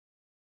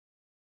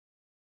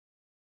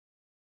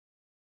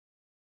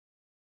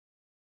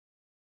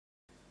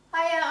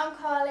Hiya, I'm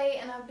Carly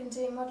and I've been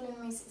doing modelling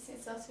and music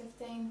since I was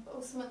 15, but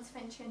also want to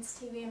venture into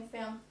TV and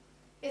film.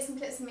 Here's some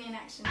clips of me in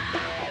action.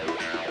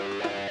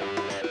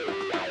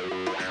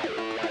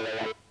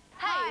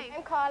 Hi,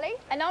 I'm Carly.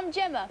 And I'm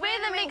Gemma. We're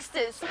the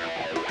Mixters.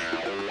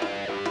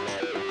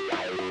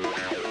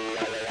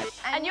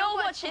 And you're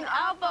watching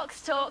our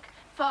box talk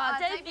for our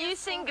debut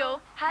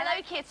single,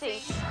 Hello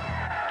Kitty.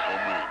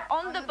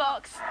 On the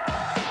box,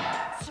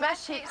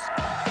 smash hits,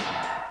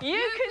 you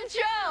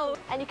control.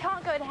 And you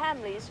can't go to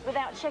Hamleys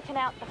without checking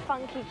out the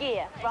funky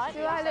gear, right?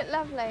 Do I look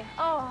lovely?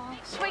 Oh,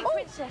 sweet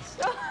princess.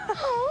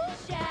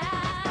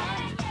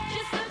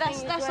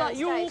 That's like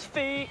your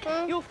feet,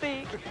 your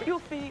feet, your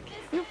feet,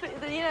 your feet.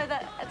 You know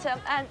that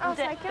and I'll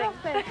take it off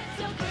then.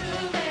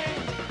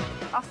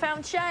 I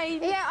found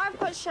Shane. Yeah, I've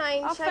got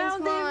Shane. I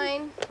found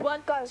mine. Him.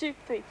 1, 2,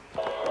 3.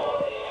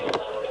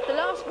 The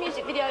last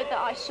music video that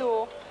I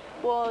saw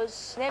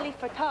was Nelly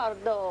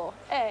Furtado.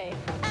 Hey.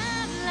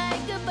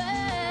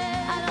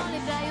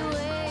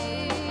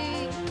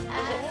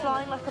 Is it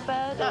Flying Like a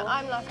Bird? No,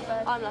 I'm Like a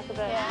Bird. I'm Like a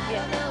Bird.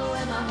 Yeah.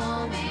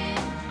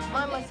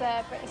 Mine was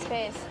Britney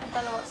Spears. I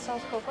don't know what the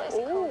song's called. What is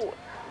it called?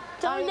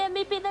 Don't let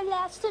me be the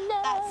last to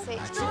know. That's it.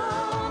 It's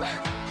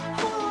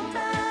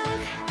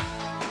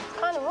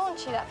kind of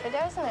raunchy, that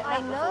video, isn't it? I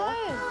know.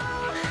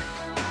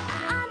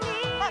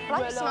 That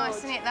bloke's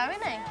nice in it, though,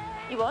 isn't he?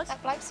 You what?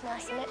 That bloke's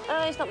nice in it.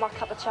 It's not my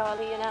cup of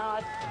Charlie, you know.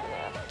 I'd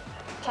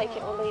take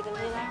it or leave him,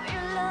 you know.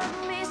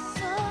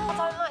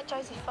 I don't like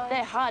Josie Phones.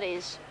 They're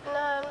hotties. No,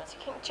 I'm not too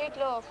keen. Jude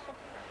Law.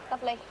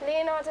 Lovely.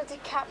 Leonardo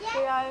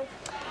DiCaprio.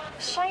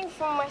 Shane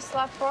from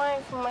Westlife.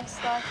 Brian from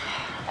Westlife.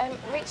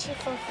 Richie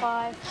from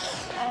Five.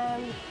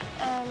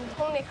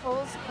 Paul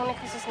Nichols. Paul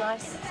Nichols is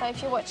nice. So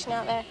if you're watching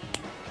out there,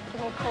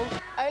 give me a call.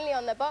 Only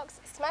on the box.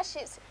 Smash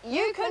Hits,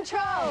 you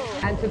control.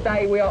 And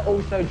today we are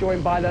also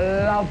joined by the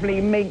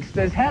lovely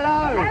Mixters.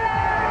 Hello!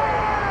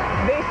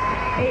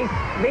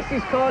 This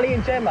is Carly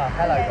and Gemma.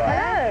 Hello,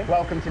 guys. Hello.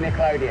 Welcome to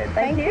Nickelodeon.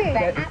 Thank you.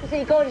 They're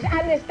absolutely gorgeous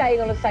and they're staying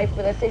on the sofa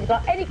with us. If you've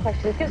got any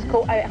questions, give us a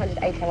call 0800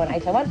 801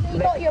 801.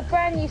 You've got your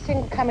brand new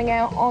single coming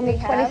out on the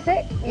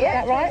 26th. Is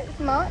that right?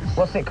 March.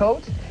 What's it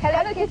called?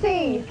 Hello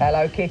Kitty.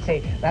 Hello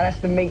Kitty. Now that's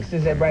the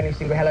Mixters, their brand new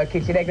single, Hello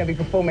Kitty. They're going to be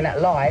performing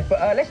that live.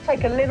 But let's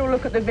take a little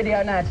look at the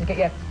video now to get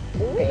your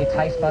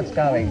taste buds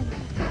going.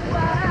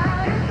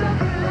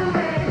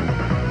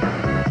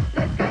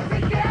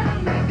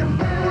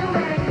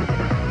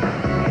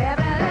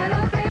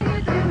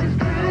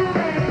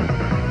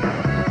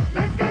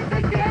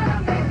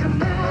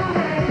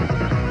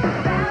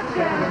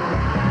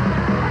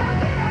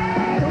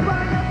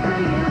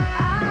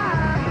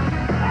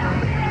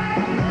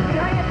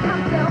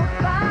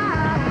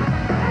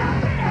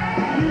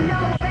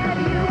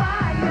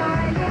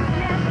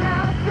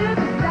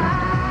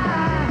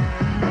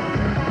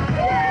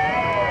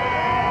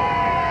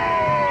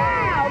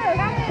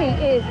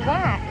 Is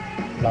that?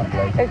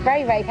 Lovely. It's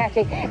very, very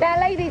catchy. Now,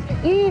 ladies,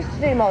 you used to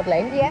do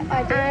modelling. Yeah,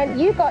 I do. And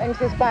you got into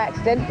this by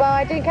accident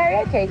by doing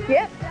karaoke.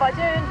 Yep, by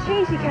doing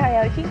cheesy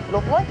karaoke.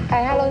 Lovely.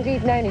 And how long have you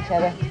known each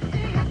other?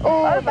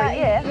 Oh, Over a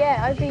year.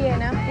 Yeah, over a year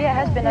now. Yeah, it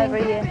has been over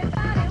a year.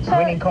 So,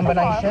 Winning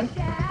combination.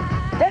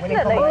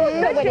 Definitely.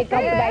 Not winning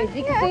combination.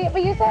 You can see it for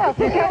yourself.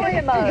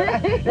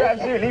 You're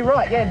absolutely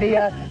right.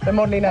 Yeah, the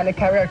modelling and the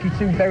karaoke,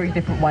 two very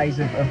different ways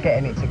of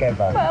getting it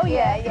together. Oh,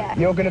 yeah.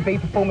 You're going to be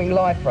performing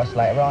live for us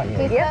later, aren't you?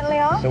 We certainly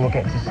are. So we'll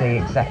get to see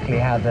exactly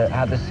how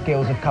the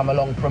skills have come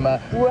along from a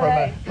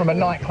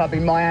nightclub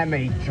in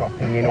Miami,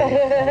 dropping in.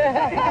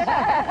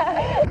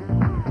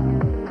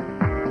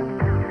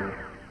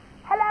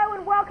 Hello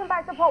and welcome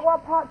back to Pop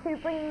World Part 2,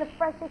 bringing the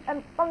freshest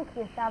and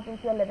funkiest sounds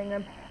into your living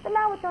room. But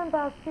now we're joined by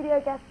our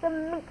studio guests, the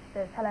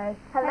Mixters. Hello.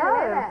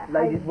 Hello.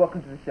 Ladies,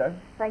 welcome to the show.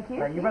 Thank you.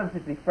 You're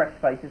relatively fresh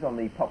faces on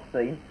the pop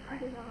scene.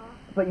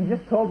 But you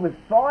just toured with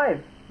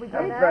Five.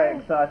 That was very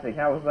exciting.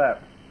 How was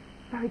that?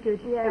 Very good.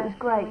 Yeah, it was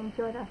great. We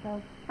enjoyed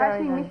ourselves. We're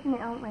Actually missing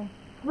it, aren't we?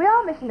 We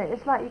are missing it.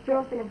 It's like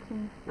you're Yeah.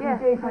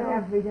 you do something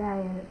every day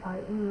and it's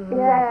like,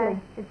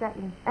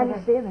 Exactly. And you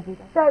see them every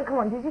day. So, come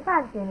on, did you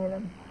fancy any of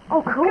them?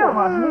 Oh, cool. Come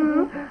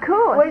on.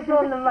 Cool. Which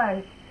one the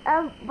most?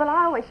 Well,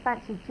 I always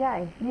fancied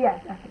Jay. Yeah,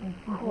 definitely.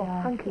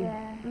 Funky.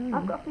 Yeah.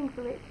 I've got a thing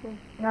for Richard.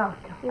 No.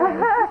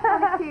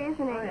 It's cute,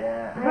 isn't it?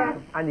 Yeah.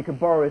 And you can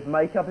borrow his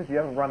makeup if you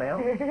ever run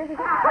out.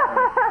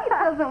 He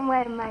doesn't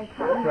wear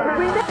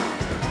makeup.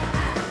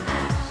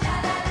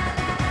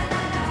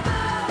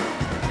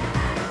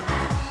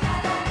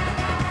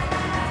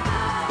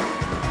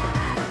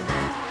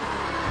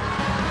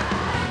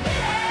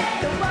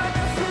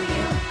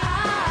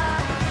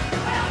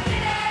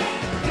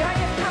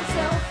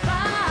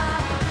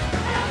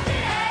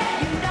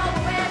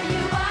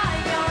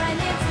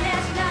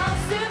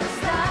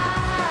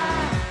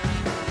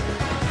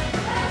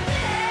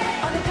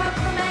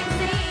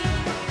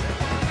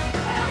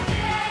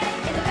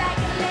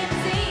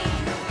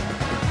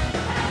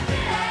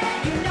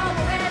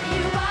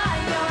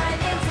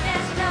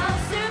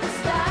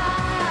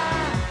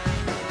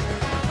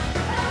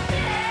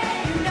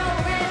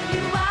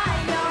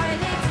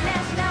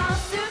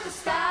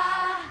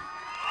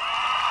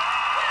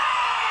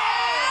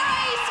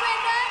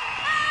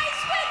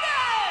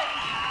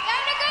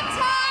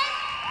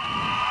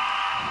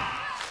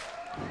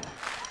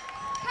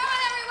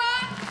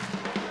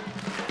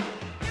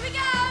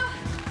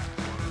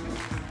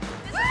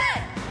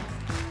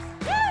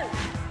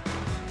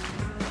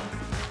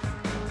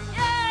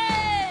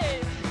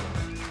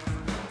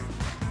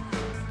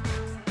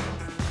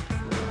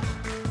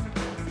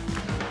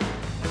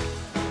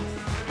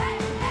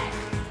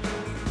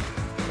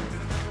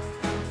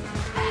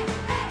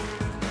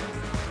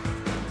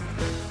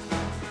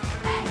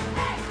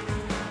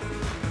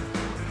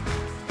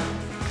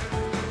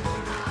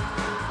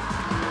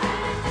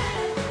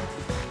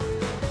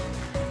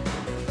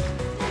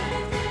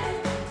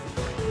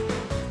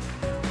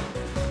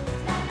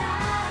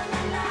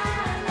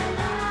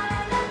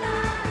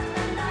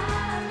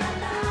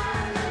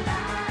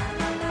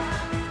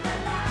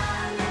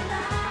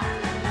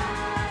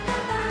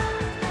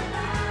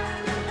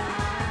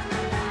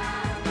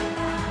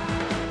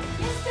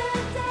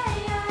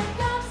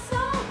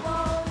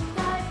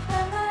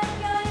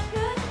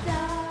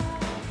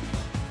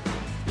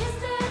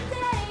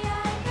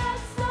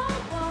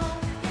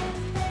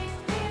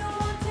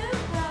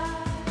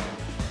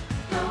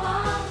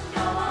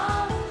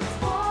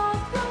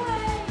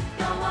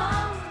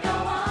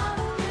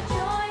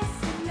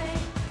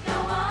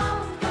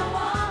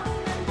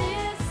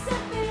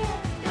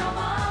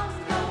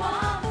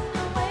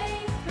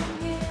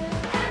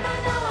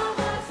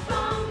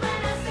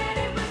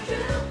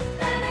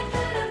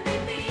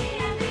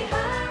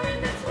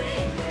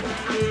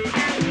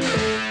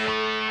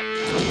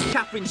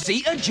 girlfriend,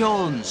 Zeta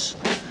Jones.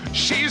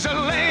 She's a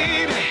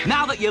lady.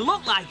 Now that you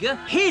look like her,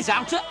 here's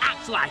how to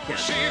act like her.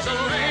 She's a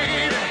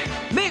lady.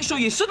 Make sure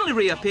you suddenly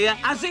reappear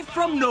as if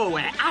from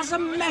nowhere, as a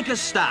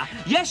megastar.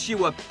 Yes, you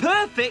were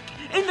perfect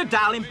in The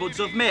Darling Buds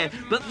of May,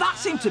 but that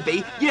seemed to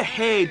be your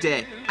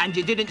heyday, and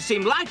you didn't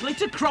seem likely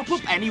to crop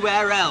up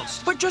anywhere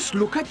else. But just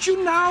look at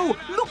you now.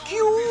 Look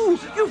you.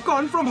 You've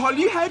gone from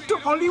Holyhead to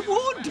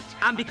Hollywood.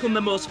 And become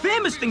the most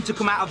famous thing to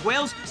come out of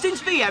Wales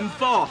since the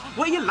M4,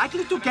 where you're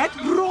likely to get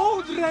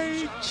road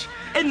rage.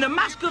 In The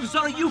Mask of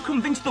Zorro, you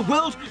convinced the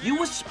world you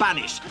were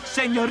Spanish,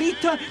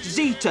 Señorita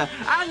Zeta,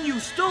 and you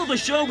stole the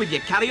show with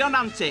your carry-on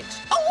antics.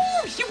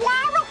 Oh, you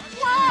are a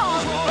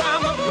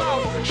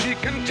wow. She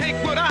can take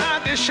what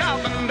I dish out,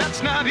 and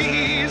that's not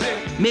easy.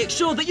 Make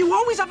sure that you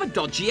always have a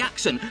dodgy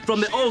accent,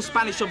 from the old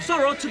Spanish of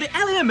Zorro to the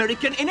LA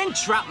American in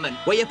Entrapment,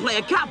 where you play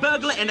a cat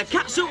burglar in a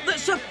catsuit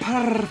that's a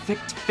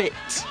perfect fit.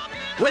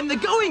 When the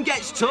going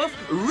gets tough,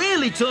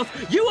 really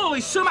tough, you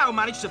always somehow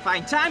manage to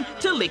find time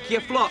to lick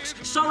your flocks.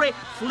 Sorry,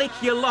 flick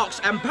your locks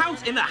and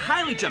pounce in a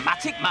highly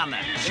dramatic manner.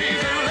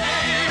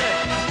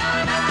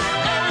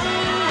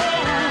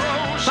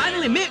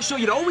 Finally, make sure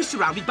you're always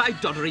surrounded by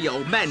doddery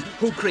old men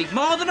who creep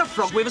more than a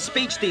frog with a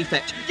speech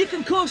defect. You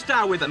can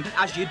co-star with them,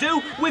 as you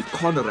do with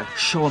Connery,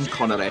 Sean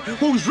Connery,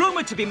 who's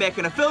rumoured to be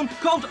making a film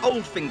called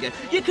Oldfinger.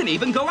 You can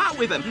even go out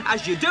with him,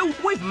 as you do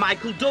with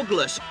Michael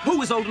Douglas, who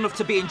was old enough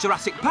to be in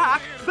Jurassic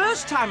Park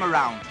first time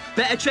around.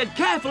 Better tread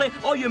carefully,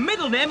 or your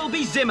middle name will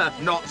be Zimmer,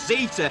 not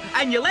Zeta,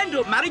 and you'll end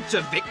up married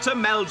to Victor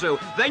Meldrew.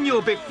 Then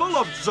you'll be full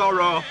of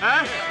Zorro,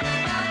 eh?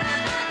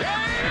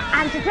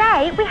 And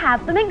today we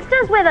have the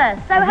Minksters with us.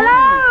 So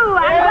hello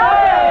and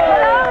welcome.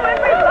 Hello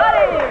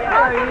everybody.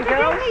 Welcome to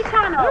Disney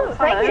Channel.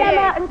 Thank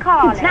Gemma and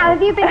Carly. Now,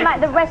 have you been like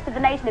the rest of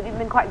the nation? Have you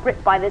been quite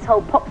gripped by this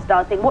whole pop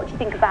star thing? What do you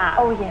think of that?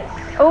 Oh,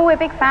 yes. Oh, we're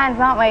big fans,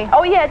 aren't we?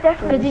 Oh yeah,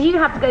 definitely. So did you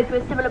have to go through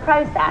a similar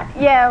process?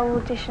 Yeah,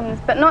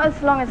 auditions, but not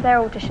as long as their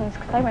auditions,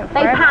 because they went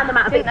forever. They pan them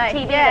out a bit for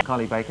TV. Yeah.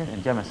 Carly Baker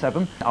and Gemma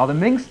Sebum are the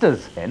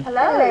Minksters.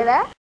 Hello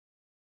there.